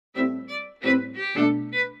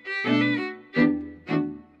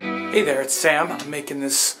Hey there, it's Sam. I'm making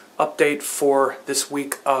this update for this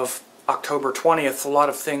week of October 20th. A lot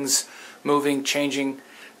of things moving, changing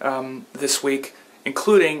this week,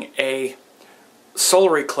 including a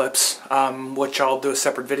solar eclipse, which I'll do a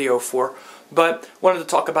separate video for. But wanted to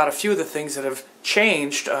talk about a few of the things that have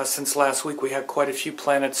changed since last week. We had quite a few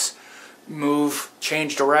planets move,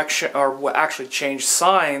 change direction, or actually change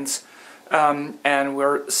signs, and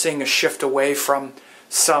we're seeing a shift away from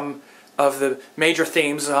some of the major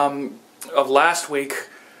themes of last week.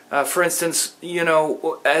 For instance, you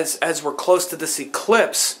know, as we're close to this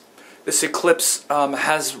eclipse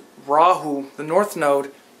has Rahu, the North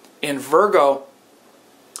Node, in Virgo.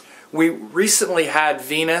 We recently had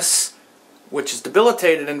Venus, which is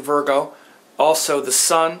debilitated in Virgo, also the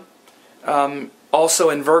Sun, also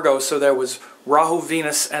in Virgo. So there was Rahu,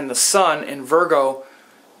 Venus, and the Sun in Virgo,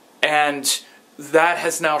 and that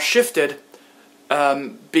has now shifted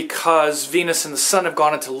because Venus and the Sun have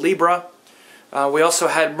gone into Libra. We also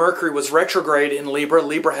had Mercury was retrograde in Libra.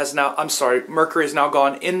 Mercury has now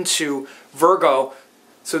gone into Virgo.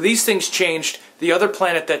 So these things changed. The other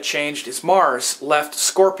planet that changed is Mars, left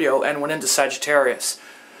Scorpio and went into Sagittarius.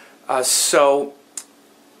 So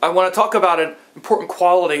I want to talk about an important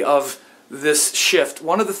quality of this shift.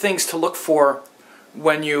 One of the things to look for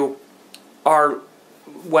when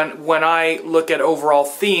I look at overall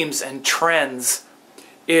themes and trends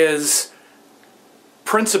is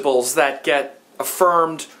principles that get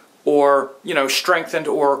affirmed or, you know, strengthened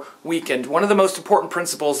or weakened. One of the most important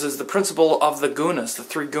principles is the principle of the gunas, the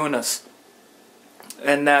three gunas,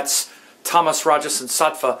 and that's Tamas, Rajas, and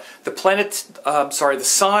Sattva. The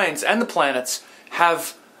signs and the planets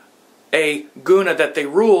have a guna that they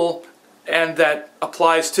rule and that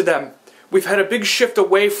applies to them. We've had a big shift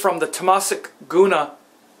away from the Tamasic guna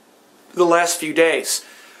the last few days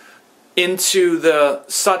into the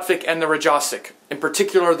Sattwic and the Rajasic, in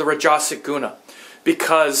particular the Rajasic guna,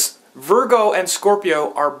 because Virgo and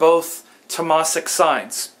Scorpio are both Tamasic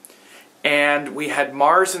signs. And we had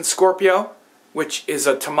Mars in Scorpio, which is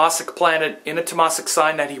a Tamasic planet in a Tamasic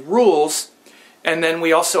sign that he rules, and then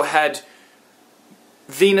we also had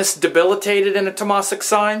Venus debilitated in a Tamasic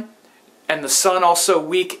sign, and the Sun also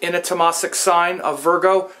weak in a Tamasic sign of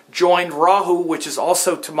Virgo, joined Rahu, which is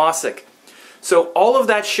also Tamasic. So all of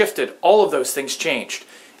that shifted, all of those things changed.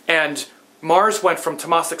 And Mars went from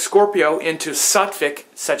Tamasic Scorpio into Sattvic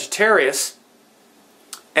Sagittarius,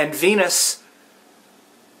 and Venus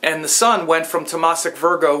and the Sun went from Tamasic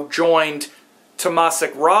Virgo, joined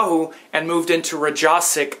Tamasic Rahu, and moved into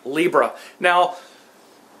Rajasic Libra. Now,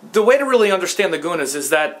 the way to really understand the gunas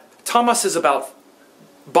is that Tamas is about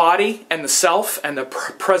body and the self and the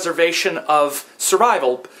preservation of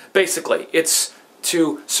survival, basically. It's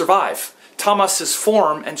to survive. Tamas is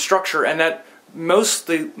form and structure, and that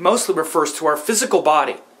mostly refers to our physical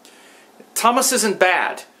body. Tamas isn't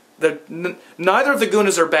bad. Neither of the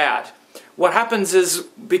gunas are bad. What happens is,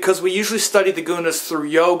 because we usually study the gunas through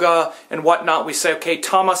yoga and whatnot, we say, okay,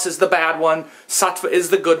 Tamas is the bad one, Sattva is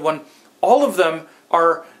the good one. All of them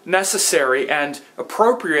are necessary and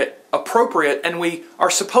appropriate, and we are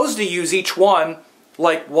supposed to use each one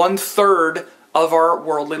like 1/3 of our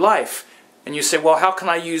worldly life. And you say, well, how can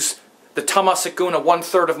I use the Tamasic guna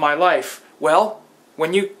 1/3 of my life? Well,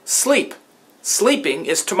 when you sleep. Sleeping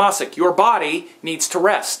is Tamasic. Your body needs to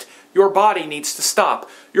rest. Your body needs to stop.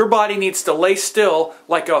 Your body needs to lay still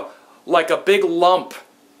like a big lump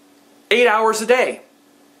 8 hours a day.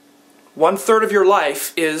 1/3 of your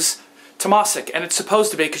life is Tamasic, and it's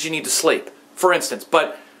supposed to be because you need to sleep, for instance.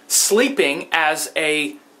 But sleeping as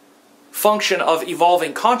a function of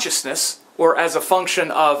evolving consciousness, or as a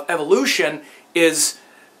function of evolution, is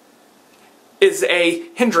a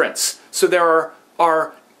hindrance. So there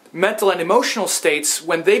are mental and emotional states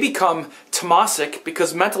when they become Tamasic,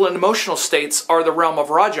 because mental and emotional states are the realm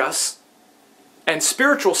of Rajas, and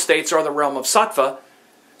spiritual states are the realm of Sattva.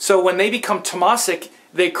 So when they become Tamasic,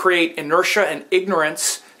 they create inertia and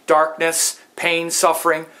ignorance, darkness, pain,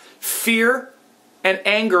 suffering. Fear and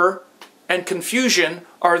anger and confusion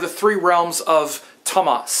are the three realms of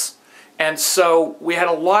Tamas. And so we had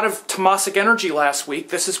a lot of Tamasic energy last week.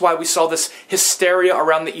 This is why we saw this hysteria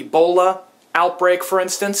around the Ebola outbreak, for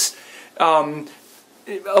instance. Of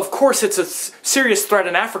course, it's a serious threat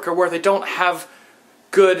in Africa where they don't have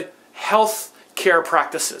good health care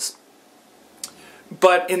practices.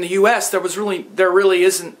 But in the U.S., there really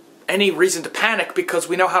isn't any reason to panic, because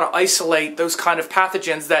we know how to isolate those kind of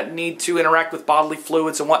pathogens that need to interact with bodily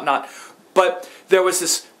fluids and whatnot. But there was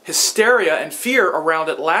this hysteria and fear around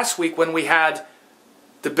it last week when we had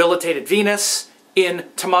debilitated Venus in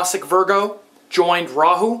Tamasic Virgo, joined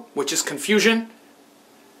Rahu, which is confusion,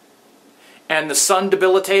 and the Sun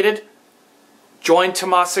debilitated, joined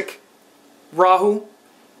Tamasic Rahu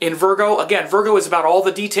in Virgo. Again, Virgo is about all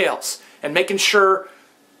the details and making sure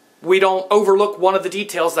we don't overlook one of the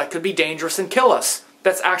details that could be dangerous and kill us.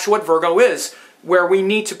 That's actually what Virgo is, where we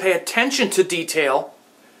need to pay attention to detail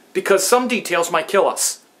because some details might kill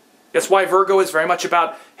us. That's why Virgo is very much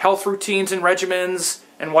about health routines and regimens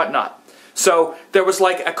and whatnot. So there was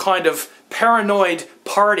like a kind of paranoid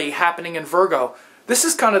party happening in Virgo. This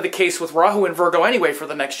is kind of the case with Rahu in Virgo anyway for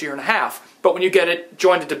the next year and a half. But when you get it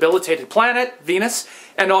joined a debilitated planet, Venus,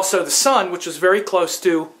 and also the Sun, which is very close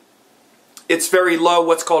to, it's very low,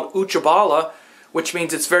 what's called Uchabala, which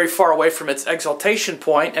means it's very far away from its exaltation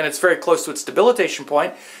point, and it's very close to its debilitation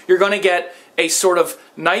point, you're going to get a sort of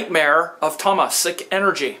nightmare of Tamasic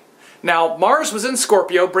energy. Now, Mars was in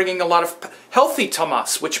Scorpio, bringing a lot of healthy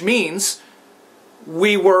Tamas, which means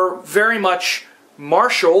we were very much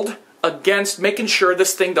marshaled against making sure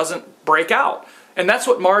this thing doesn't break out. And that's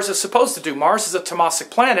what Mars is supposed to do. Mars is a Tamasic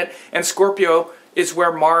planet, and Scorpio is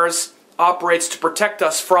where Mars operates to protect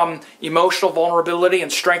us from emotional vulnerability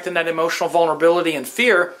and strengthen that emotional vulnerability and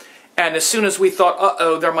fear. And as soon as we thought,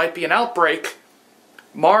 uh-oh, there might be an outbreak,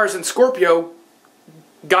 Mars and Scorpio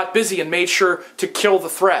got busy and made sure to kill the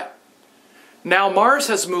threat. Now Mars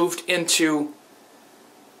has moved into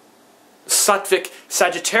Sattwic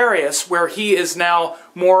Sagittarius, where he is now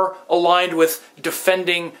more aligned with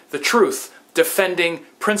defending the truth, defending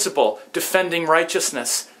principle, defending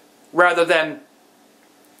righteousness, rather than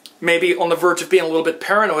maybe on the verge of being a little bit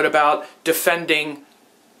paranoid about defending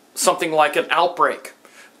something like an outbreak.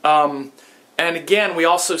 And again, we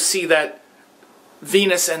also see that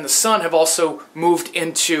Venus and the Sun have also moved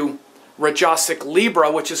into Rajasic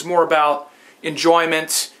Libra, which is more about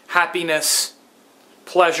enjoyment, happiness,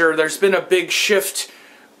 pleasure. There's been a big shift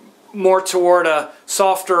more toward a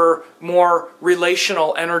softer, more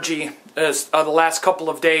relational energy as the last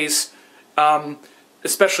couple of days,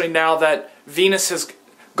 especially now that Venus has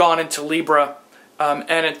gone into Libra.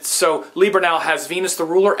 So Libra now has Venus the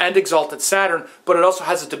ruler and exalted Saturn, but it also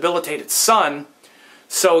has a debilitated Sun.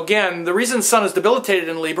 So again, the reason the Sun is debilitated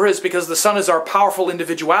in Libra is because the Sun is our powerful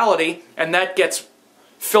individuality, and that gets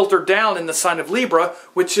filtered down in the sign of Libra,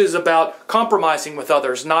 which is about compromising with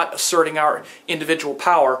others, not asserting our individual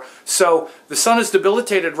power. So the Sun is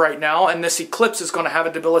debilitated right now, and this eclipse is going to have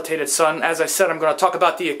a debilitated Sun. As I said, I'm going to talk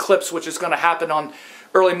about the eclipse, which is going to happen on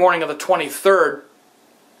early morning of the 23rd.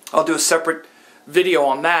 I'll do a separate video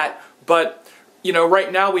on that. But, you know,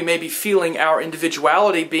 right now we may be feeling our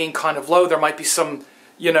individuality being kind of low. There might be some,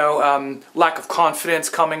 you know, lack of confidence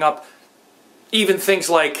coming up. Even things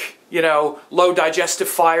like, you know, low digestive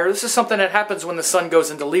fire. This is something that happens when the Sun goes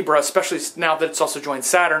into Libra, especially now that it's also joined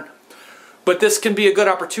Saturn. But this can be a good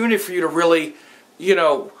opportunity for you to really, you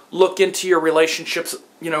know, look into your relationships,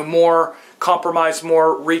 you know, more, compromise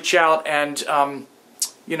more, reach out and,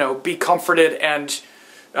 you know, be comforted and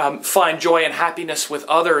find joy and happiness with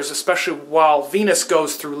others, especially while Venus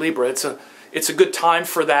goes through Libra. It's a good time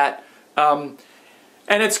for that. And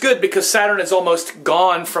it's good because Saturn is almost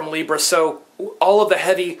gone from Libra, so all of the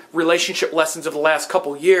heavy relationship lessons of the last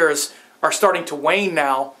couple years are starting to wane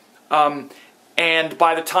now. And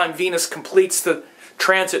by the time Venus completes the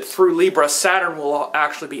transit through Libra, Saturn will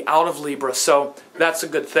actually be out of Libra, so that's a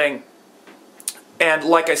good thing. And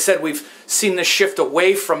like I said, we've seen this shift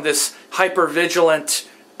away from this hyper-vigilant,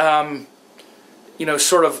 you know,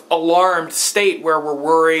 sort of alarmed state where we're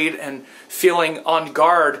worried and feeling on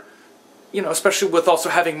guard, you know, especially with also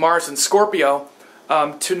having Mars in Scorpio,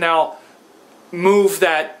 to now move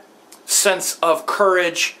that sense of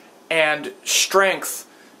courage and strength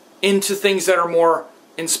into things that are more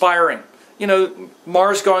inspiring. You know,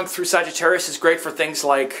 Mars going through Sagittarius is great for things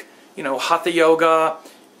like, you know, Hatha Yoga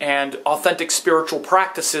and authentic spiritual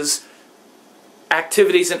practices,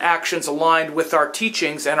 activities and actions aligned with our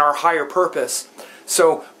teachings and our higher purpose.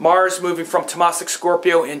 So Mars moving from Tamasic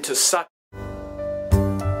Scorpio into Sattvic